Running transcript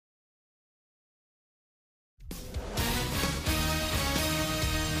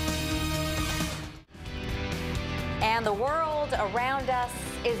And the world around us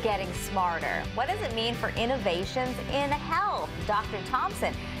is getting smarter. What does it mean for innovations in health? Dr.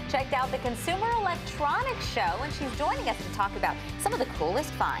 Thompson checked out the Consumer Electronics Show, and she's joining us to talk about some of the coolest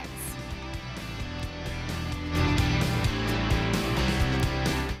finds.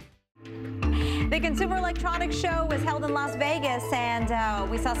 The Consumer Electronics Show was held in Las Vegas, and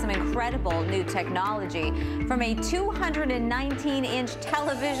we saw some incredible new technology, from a 219-inch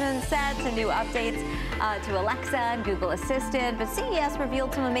television set to new updates to Alexa and Google Assistant. But CES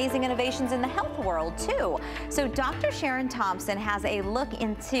revealed some amazing innovations in the health world, too. So Dr. Sharon Thompson has a look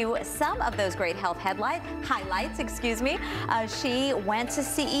into some of those great health highlights. She went to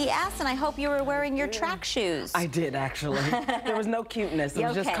CES, and I hope you were wearing your track shoes. I did, actually. There was no cuteness. It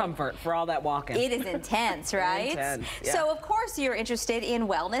was just comfort for all that walking. It is intense, right? Intense, yeah. So, of course, you're interested in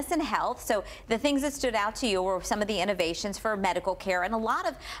wellness and health. So the things that stood out to you were some of the innovations for medical care and a lot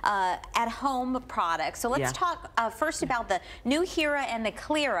of at-home products. So let's talk first about the new Heara and the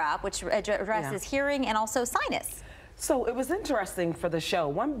Clear Up, which addresses hearing and also sinus. So it was interesting for the show.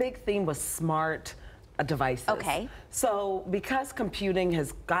 One big theme was smart devices. Okay. So because computing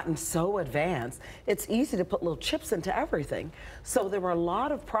has gotten so advanced, it's easy to put little chips into everything. So there were a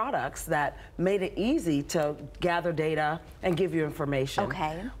lot of products that made it easy to gather data and give you information.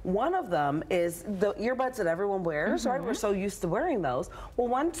 Okay. One of them is the earbuds that everyone wears, right? We're so used to wearing those. Well,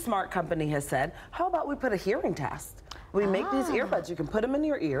 one smart company has said, how about we put a hearing test? We make these earbuds, you can put them in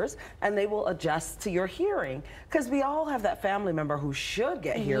your ears, and they will adjust to your hearing. Because we all have that family member who should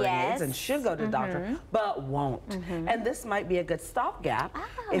get hearing aids and should go to the doctor, but won't. And this might be a good stopgap.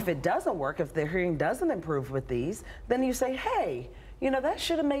 If it doesn't work, if their hearing doesn't improve with these, then you say, hey, you know, that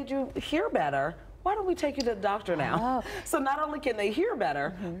should have made you hear better. Why don't we take you to the doctor now? So not only can they hear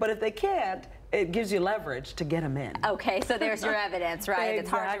better, but if they can't, it gives you leverage to get them in. Okay, so there's your evidence, right? It's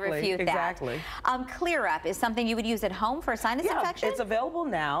hard to refute that. Exactly. Clear Up is something you would use at home for sinus infection? It's available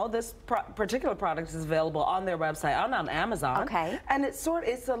now. This particular product is available on their website and on Amazon. Okay. And it's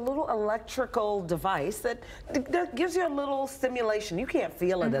a little electrical device that gives you a little stimulation. You can't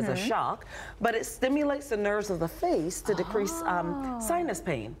feel it as a shock, but it stimulates the nerves of the face to decrease sinus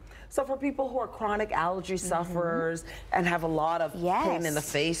pain. So for people who are chronic allergy sufferers and have a lot of pain in the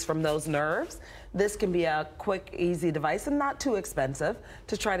face from those nerves, this can be a quick, easy device and not too expensive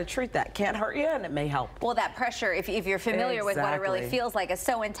to try to treat that. Can't hurt you, and it may help. Well, that pressure, if you're familiar with what it really feels like, is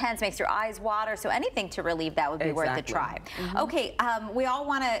so intense, makes your eyes water, so anything to relieve that would be worth a try. Okay, we all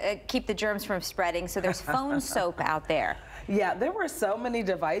want to keep the germs from spreading, so there's phone soap out there. Yeah, there were so many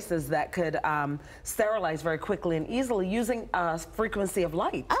devices that could sterilize very quickly and easily using a frequency of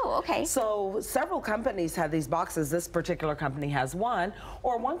light. Oh, okay. So several companies had these boxes. This particular company has one,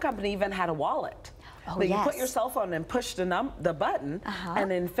 or one company even had a wallet. But you put your cell phone and push the button,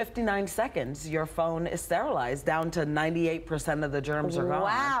 and in 59 seconds, your phone is sterilized down to 98% of the germs are gone.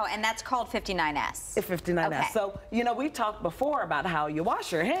 Wow, and that's called 59S. 59S. Okay. So, you know, we've talked before about how you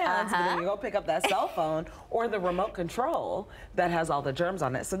wash your hands, but then you go pick up that cell phone or the remote control that has all the germs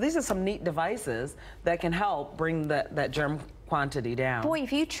on it. So these are some neat devices that can help bring that germ quantity down. Boy,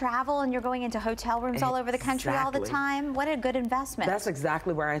 if you travel and you're going into hotel rooms all over the country all the time, what a good investment. That's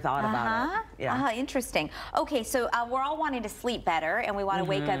exactly where I thought about it. Yeah. Interesting. Okay, so we're all wanting to sleep better, and we want to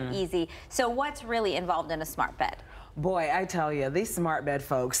wake up easy. So what's really involved in a smart bed? Boy, I tell you, these smart bed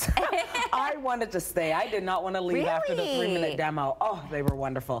folks, I wanted to stay. I did not want to leave after the 3-minute demo. Oh, they were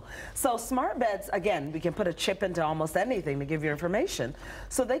wonderful. So smart beds, again, we can put a chip into almost anything to give you information.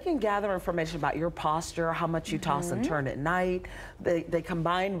 So they can gather information about your posture, how much you toss and turn at night. They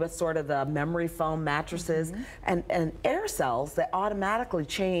combine with sort of the memory foam mattresses and air cells that automatically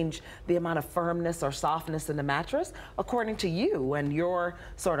change the amount of firmness or softness in the mattress according to you and your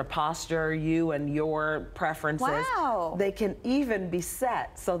sort of posture, you and your preferences. Wow. They can even be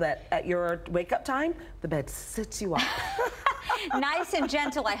set so that at your wake-up time, the bed sits you up. Nice and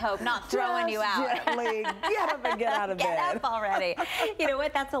gentle, I hope, not throwing you out. Gently, get up and get out of bed. Get up already. You know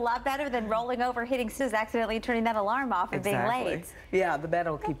what? That's a lot better than rolling over, hitting snooze, accidentally turning that alarm off and being late. Yeah, the bed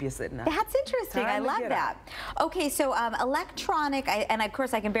will keep you sitting up. That's interesting. I love that. Okay, so electronic, and of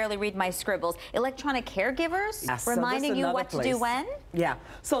course I can barely read my scribbles, electronic caregivers, reminding you what to do when? Yeah,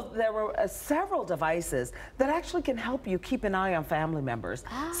 so there were several devices that actually can help you keep an eye on family members.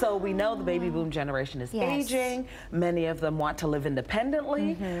 So we know the baby boom generation is aging. Many of them want to live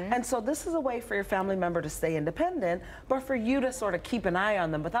independently. And so this is a way for your family member to stay independent, but for you to sort of keep an eye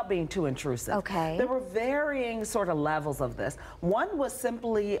on them without being too intrusive. Okay. There were varying sort of levels of this. One was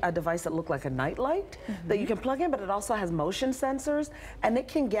simply a device that looked like a nightlight that you can plug in, but it also has motion sensors, and it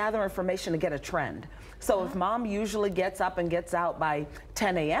can gather information to get a trend. So if mom usually gets up and gets out by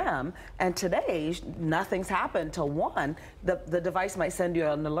 10 a.m. and today nothing's happened till 1, the device might send you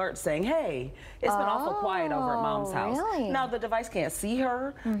an alert saying, hey, it's been awful quiet over at mom's house. Really? Now the device can't see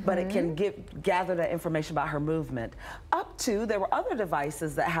her, but it can gather that information about her movement. Up to, there were other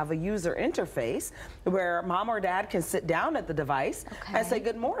devices that have a user interface where mom or dad can sit down at the device and say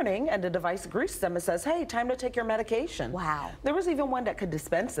good morning, and the device greets them and says, hey, time to take your medication. Wow. There was even one that could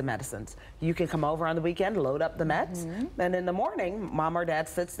dispense the medicines. You can come over on the weekend, load up the meds, and in the morning, mom or dad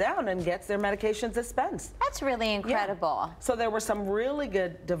sits down and gets their medications dispensed. That's really incredible. Yeah. So there were some really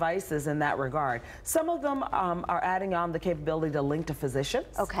good devices in that regard. Some of them are adding on the capability to link to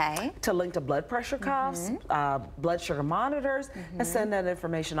physicians, to link to blood pressure cuffs, blood sugar monitors, and send that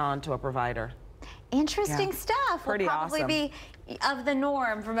information on to a provider. Interesting stuff. Pretty will probably awesome. be of the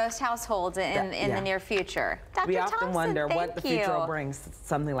norm for most households in the near future. Dr. We Thompson, often wonder thank what the future will bring,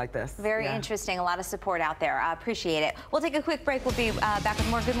 something like this. Very interesting. A lot of support out there. I appreciate it. We'll take a quick break. We'll be back with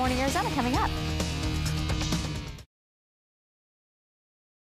more Good Morning Arizona coming up.